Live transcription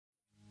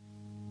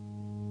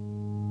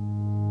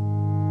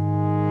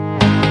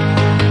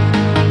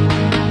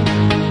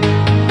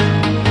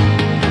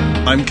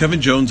I'm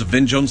Kevin Jones of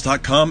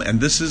VinJones.com,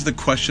 and this is the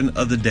question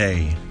of the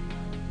day.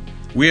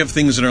 We have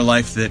things in our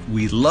life that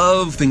we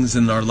love, things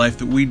in our life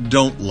that we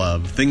don't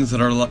love, things that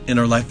are in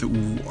our life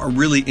that are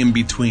really in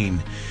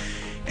between.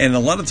 And a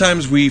lot of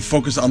times we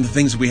focus on the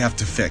things that we have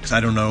to fix. I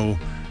don't know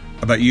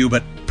about you,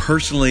 but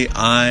personally,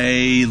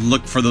 I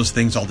look for those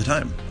things all the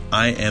time.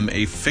 I am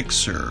a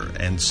fixer,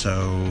 and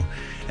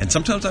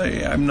sometimes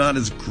I'm not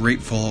as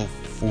grateful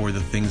for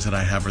the things that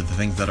I have or the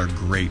things that are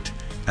great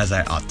as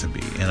I ought to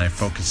be. And I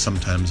focus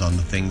sometimes on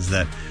the things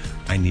that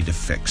I need to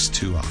fix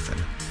too often.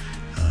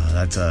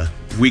 That's a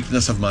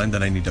weakness of mine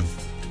that I need to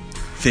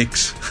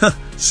fix.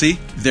 See,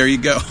 there you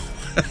go.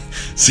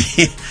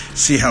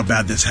 see how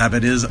bad this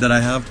habit is that I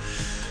have.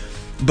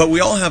 But we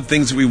all have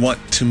things that we want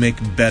to make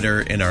better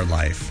in our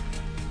life.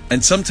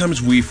 And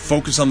sometimes we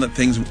focus on that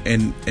things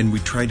and we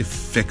try to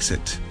fix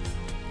it.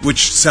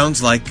 Which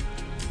sounds like,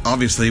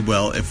 obviously,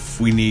 well, if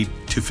we need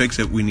to fix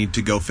it, we need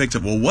to go fix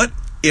it. Well, what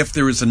if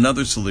there was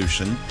another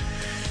solution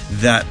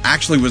that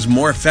actually was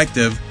more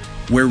effective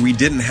where we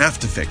didn't have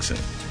to fix it?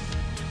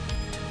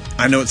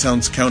 I know it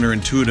sounds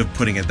counterintuitive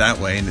putting it that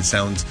way, and it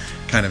sounds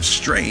kind of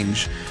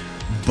strange,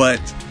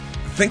 but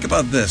think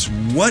about this.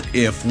 What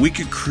if we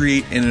could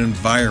create an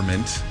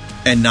environment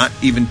and not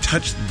even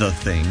touch the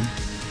thing,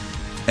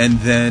 and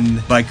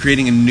then by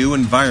creating a new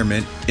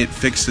environment, it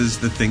fixes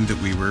the thing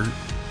that we were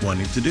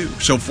wanting to do?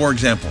 So, for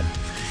example,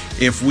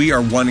 if we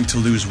are wanting to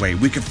lose weight,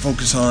 we could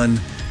focus on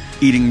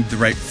eating the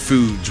right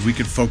foods. We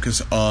could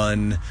focus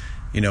on,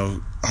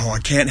 I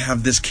can't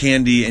have this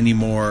candy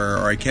anymore,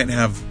 or I can't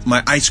have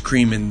my ice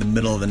cream in the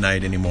middle of the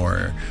night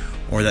anymore,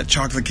 or that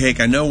chocolate cake.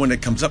 I know when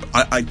it comes up,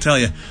 I tell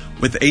you,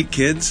 with 8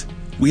 kids,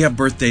 we have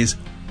birthdays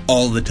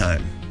all the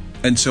time.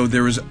 And so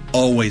there is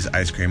always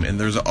ice cream, and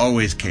there's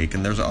always cake,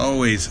 and there's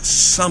always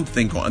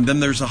something going on. And then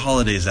there's the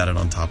holidays added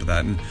on top of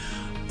that. And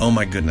oh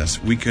my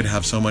goodness, we could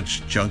have so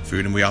much junk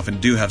food, and we often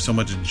do have so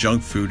much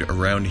junk food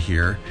around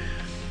here.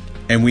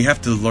 And we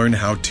have to learn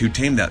how to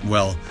tame that.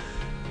 Well,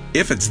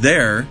 if it's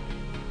there,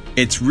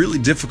 it's really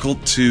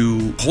difficult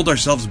to hold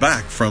ourselves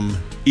back from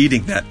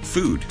eating that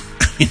food.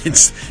 I mean,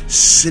 it's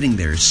sitting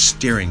there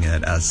staring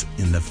at us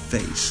in the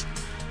face.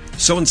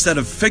 So instead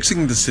of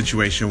fixing the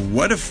situation,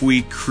 what if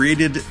we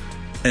created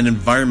an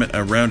environment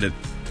around it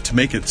to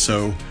make it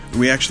so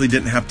we actually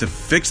didn't have to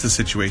fix the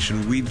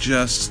situation? It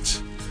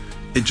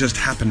just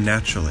happened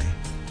naturally.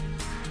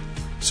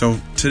 So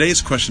today's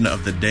question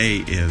of the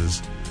day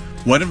is,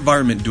 what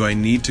environment do I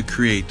need to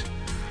create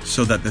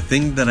so that the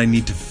thing that I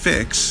need to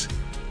fix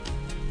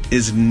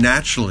is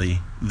naturally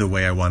the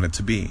way I want it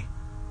to be?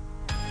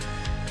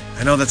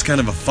 I know that's kind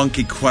of a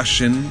funky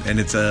question,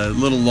 and it's a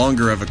little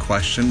longer of a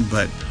question,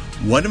 but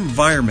what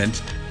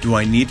environment do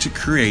I need to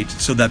create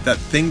so that that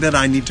thing that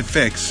I need to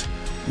fix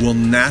will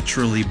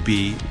naturally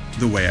be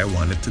the way I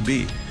want it to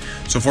be?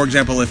 So, for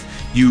example, if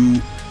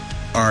you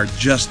are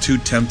just too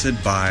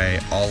tempted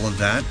by all of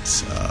that,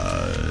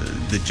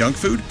 the junk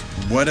food,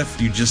 what if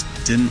you just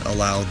didn't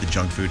allow the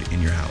junk food in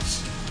your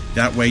house?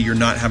 That way you're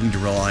not having to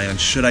rely on,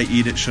 should I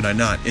eat it, should I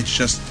not? It's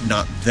just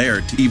not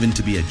there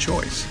to be a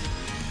choice.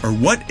 Or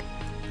what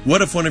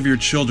if one of your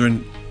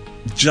children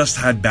just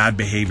had bad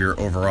behavior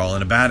overall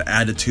and a bad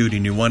attitude,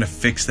 and you want to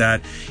fix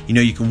that?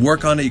 You can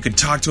work on it, you can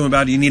talk to them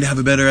about it, you need to have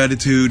a better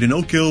attitude, and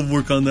okay, I'll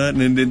work on that,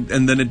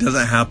 and then it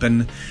doesn't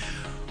happen.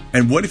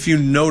 And what if you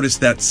noticed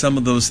that some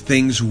of those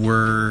things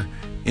were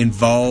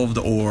involved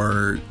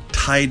or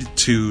tied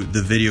to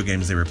the video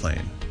games they were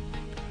playing?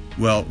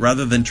 Well,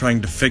 rather than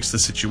trying to fix the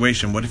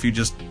situation, what if you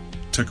just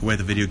took away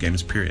the video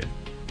games, period,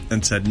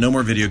 and said no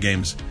more video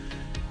games,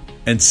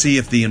 and see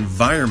if the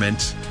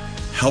environment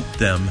helped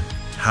them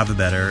have a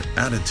better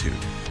attitude?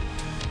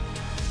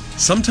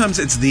 Sometimes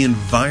it's the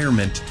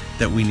environment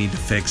that we need to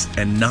fix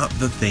and not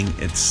the thing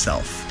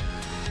itself.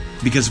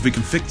 Because if we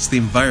can fix the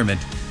environment,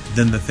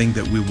 then the thing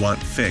that we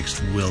want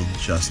fixed will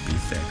just be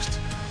fixed.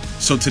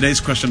 So today's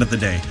question of the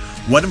day,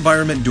 what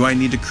environment do I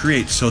need to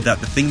create so that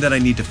the thing that I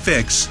need to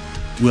fix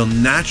will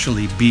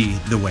naturally be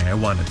the way I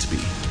want it to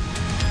be?